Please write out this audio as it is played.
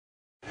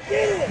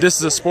This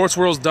is a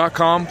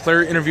Sportswurlz.com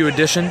player interview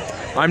edition.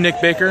 I'm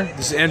Nick Baker.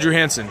 This is Andrew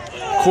Hansen,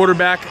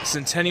 quarterback,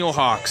 Centennial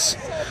Hawks.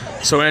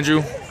 So Andrew,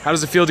 how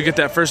does it feel to get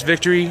that first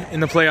victory in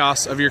the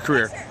playoffs of your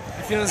career?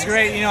 It feels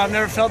great. You know, I've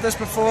never felt this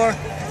before.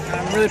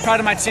 I'm really proud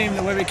of my team,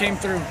 the way we came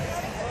through.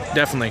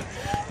 Definitely.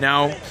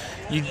 Now,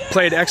 you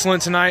played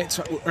excellent tonight,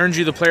 earned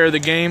you the player of the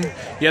game.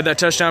 You had that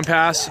touchdown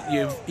pass.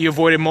 You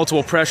avoided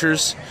multiple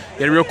pressures. You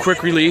had a real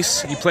quick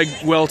release. You played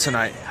well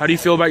tonight. How do you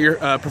feel about your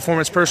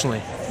performance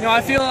personally? You know,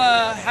 I feel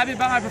happy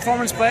about my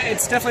performance, but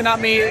it's definitely not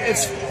me.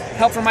 It's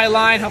help from my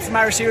line, help from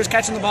my receivers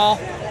catching the ball,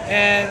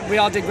 and we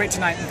all did great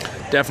tonight.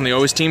 Definitely.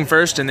 Always team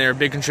first, and they're a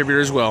big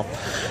contributor as well.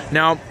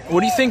 Now,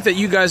 what do you think that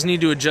you guys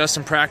need to adjust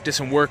and practice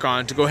and work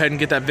on to go ahead and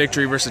get that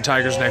victory versus the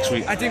Tigers next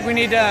week? I think we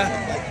need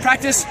to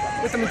practice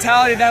with the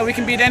mentality that we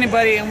can beat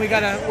anybody, and we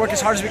got to work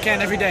as hard as we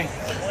can every day.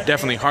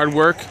 Definitely. Hard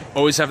work.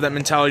 Always have that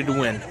mentality to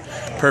win.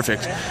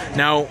 Perfect.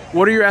 Now,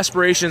 what are your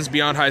aspirations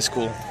beyond high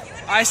school?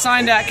 I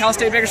signed at Cal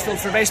State Bakersfield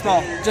for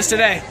baseball just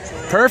today.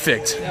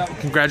 Perfect. Yep.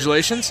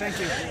 Congratulations. Thank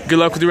you. Good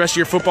luck with the rest of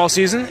your football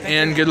season,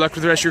 and good luck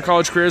with the rest of your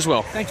college career as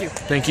well. Thank you.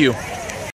 Thank you.